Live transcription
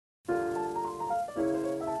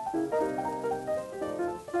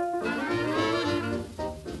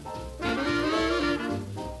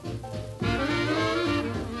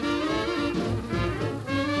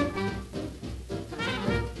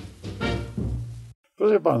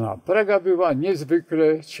Proszę pana, Praga była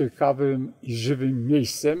niezwykle ciekawym i żywym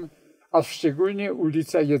miejscem, a szczególnie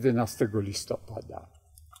ulica 11 listopada,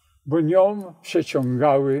 bo nią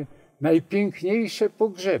przeciągały najpiękniejsze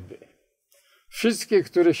pogrzeby. Wszystkie,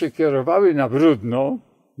 które się kierowały na Brudno,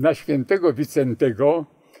 na Świętego Wicentego,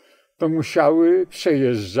 to musiały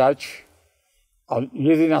przejeżdżać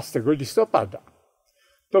 11 listopada.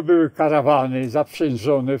 To były karawany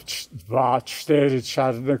zaprzężone w 2-4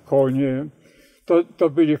 czarne konie. To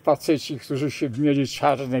byli faceci, którzy mieli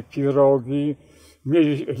czarne pirogi,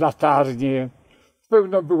 mieli latarnie,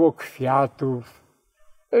 pełno było kwiatów.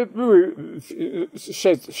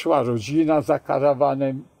 Szła rodzina za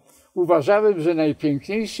karawanem. Uważałem, że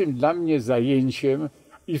najpiękniejszym dla mnie zajęciem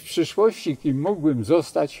i w przyszłości, kim mógłbym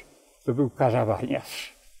zostać, to był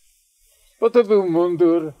karawaniarz. Bo to był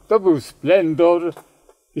mundur, to był splendor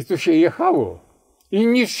i tu się jechało.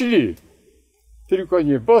 Inni szli, tylko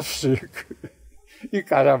nieboszczyk i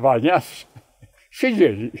karawaniarz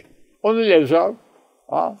siedzieli. On leżał,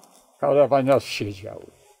 a karawaniarz siedział.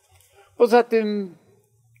 Poza tym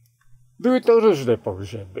były to różne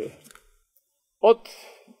pogrzeby. Od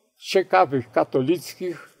ciekawych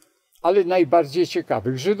katolickich, ale najbardziej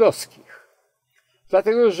ciekawych żydowskich.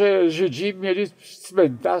 Dlatego, że Żydzi mieli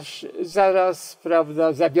cmentarz zaraz,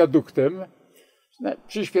 prawda, za wiaduktem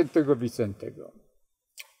przy Świętego Wicentego.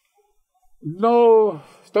 No,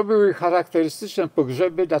 to były charakterystyczne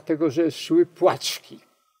pogrzeby, dlatego, że szły płaczki,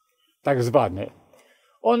 tak zwane.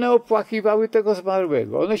 One opłakiwały tego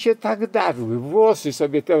zmarłego. One się tak darły, włosy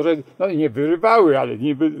sobie nie wyrywały, ale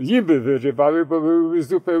niby wyrywały, bo były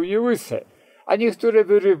zupełnie łyse. A niektóre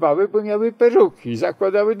wyrywały, bo miały peruki,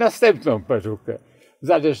 zakładały następną perukę. W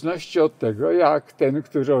zależności od tego, jak ten,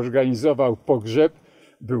 który organizował pogrzeb,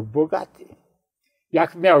 był bogaty.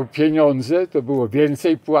 Jak miał pieniądze, to było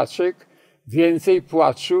więcej płaczek, więcej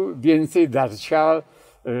płaczu, więcej darcia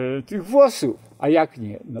tych włosów. A jak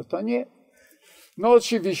nie, no to nie. No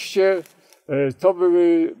oczywiście to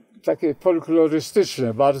były takie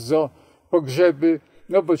folklorystyczne bardzo pogrzeby,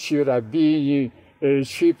 no bo ci rabini,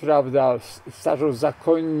 ci, prawda,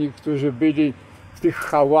 starozakonni, którzy byli w tych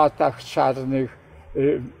hałatach czarnych,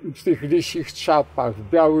 w tych lisich czapach, w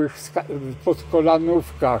białych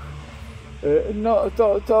podkolanówkach, no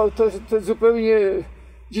to zupełnie,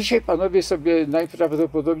 dzisiaj panowie sobie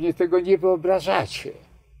najprawdopodobniej tego nie wyobrażacie.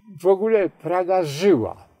 W ogóle Praga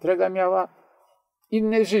żyła, Praga miała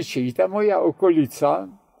inne życie i ta moja okolica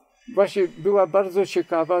właśnie była bardzo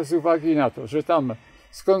ciekawa z uwagi na to, że tam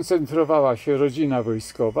skoncentrowała się rodzina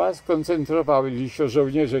wojskowa, skoncentrowali się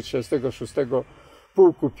żołnierze 36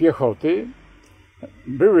 Pułku Piechoty,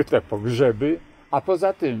 były te pogrzeby, a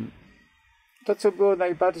poza tym to, co było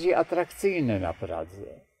najbardziej atrakcyjne na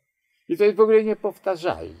Pradze i to jest w ogóle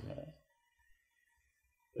niepowtarzalne.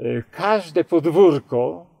 Każde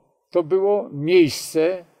podwórko to było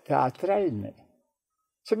miejsce teatralne.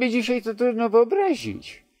 Sobie dzisiaj to trudno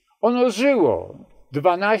wyobrazić. Ono żyło.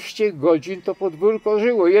 12 godzin to podwórko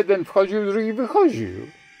żyło. Jeden wchodził, drugi wychodził.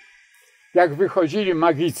 Jak wychodzili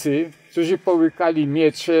magicy, którzy połykali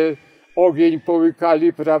miecze, ogień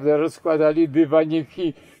połykali, prawda, rozkładali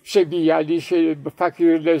dywaniki, przebijali się,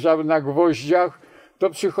 fakir leżał na gwoździach, to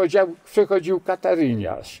przychodził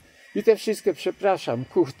kataryniarz. I te wszystkie, przepraszam,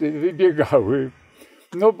 kuchty wybiegały,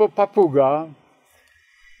 no bo papuga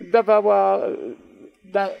dawała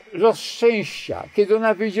los szczęścia, kiedy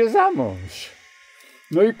ona wyjdzie za mąż.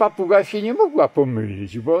 No i papuga się nie mogła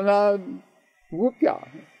pomylić, bo ona głupia.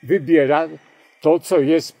 Wybiera to, co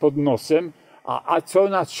jest pod nosem, a co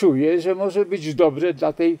ona czuje, że może być dobre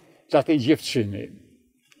dla tej dziewczyny.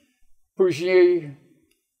 Później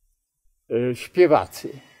śpiewacy.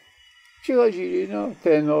 Przychodzili, no,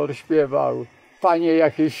 tenor śpiewał, panie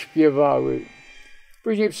jakieś śpiewały.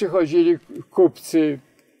 Później przychodzili kupcy,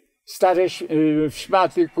 stare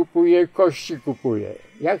szmaty kupuje, kości kupuje.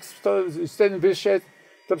 Jak ten wyszedł,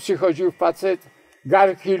 to przychodził facet,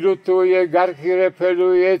 garki lutuje, garki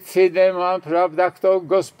repeluje, cynę ma, prawda, kto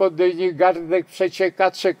gospodyni, gardek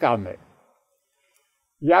przecieka, czekamy.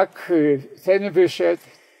 Jak ten wyszedł,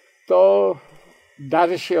 to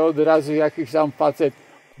dar się od razu jakiś tam facet,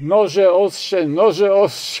 noże ostrze, noże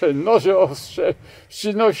ostrze, noże ostrze,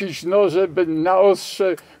 przynosić noże na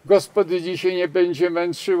ostrze, gospodyni się nie będzie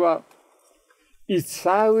męczyła. I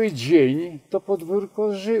cały dzień to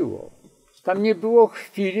podwórko żyło. Tam nie było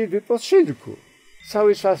chwili wypoczynku.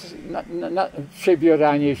 Cały czas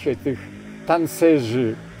przebieranie się tych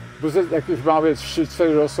tancerzy, bo jakieś małe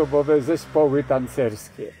 3-4-osobowe zespoły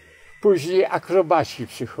tancerskie. Później akrobaci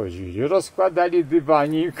przychodzili, rozkładali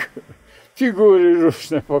dywanik, figury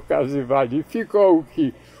różne pokazywali,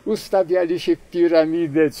 fikołki, ustawiali się w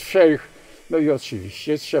piramidę 3 No i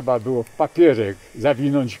oczywiście trzeba było w papierek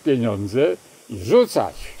zawinąć pieniądze i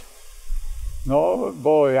rzucać. No,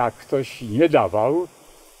 bo jak ktoś nie dawał,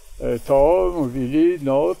 to mówili,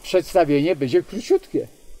 no przedstawienie będzie króciutkie.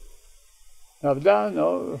 Prawda?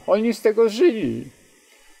 No, oni z tego żyli.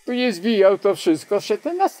 Tu nie zwijał to wszystko, szedł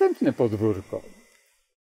na następne podwórko.